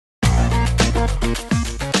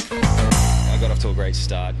I got off to a great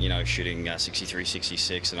start, shooting 63,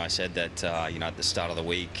 66, and I said that, at the start of the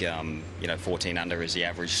week, 14 under is the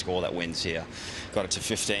average score that wins here. Got it to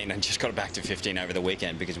 15 and just got it back to 15 over the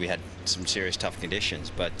weekend because we had some serious tough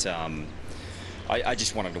conditions. But I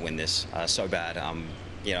just wanted to win this so bad.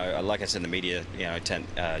 Like I said in the media,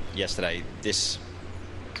 yesterday, this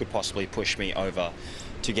could possibly push me over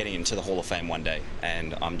to getting into the Hall of Fame one day,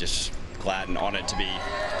 and I'm just glad and honoured to be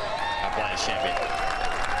a Players Champion.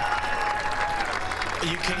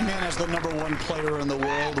 You came in as the #1 player in the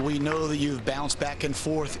world. We know that you've bounced back and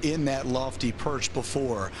forth in that lofty perch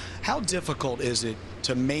before. How difficult is it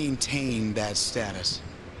to maintain that status?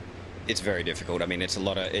 It's very difficult. I mean, it's a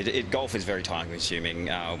lot of golf is very time consuming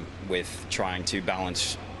with trying to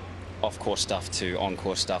balance off-course stuff to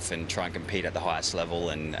on-course stuff and try and compete at the highest level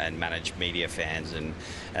and manage media, fans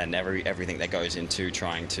and everything that goes into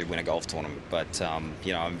trying to win a golf tournament. But I'm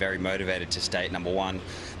very motivated to stay at #1.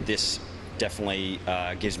 This definitely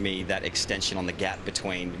gives me that extension on the gap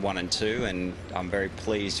between 1 and 2, and I'm very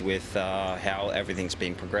pleased with how everything's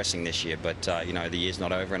been progressing this year. But the year's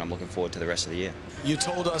not over, and I'm looking forward to the rest of the year. You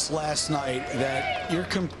told us last night that your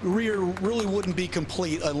career really wouldn't be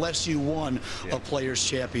complete unless you won a Players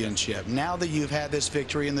Championship. Now that you've had this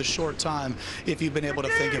victory in the short time, if you've been able to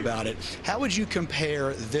think about it, how would you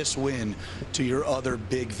compare this win to your other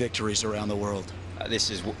big victories around the world?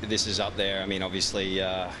 This is up there. I mean, obviously,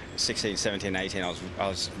 16, 17, 18, I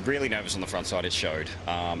was really nervous on the front side. It showed,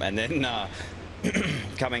 and then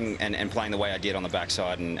coming and playing the way I did on the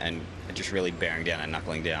backside and just really bearing down and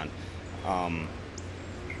knuckling down. I'm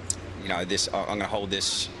going to hold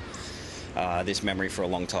this memory for a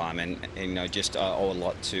long time, and just owe a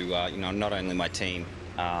lot to not only my team,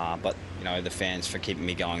 but the fans for keeping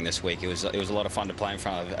me going this week. It was a lot of fun to play in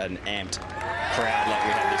front of an amped crowd like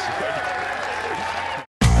we had this week.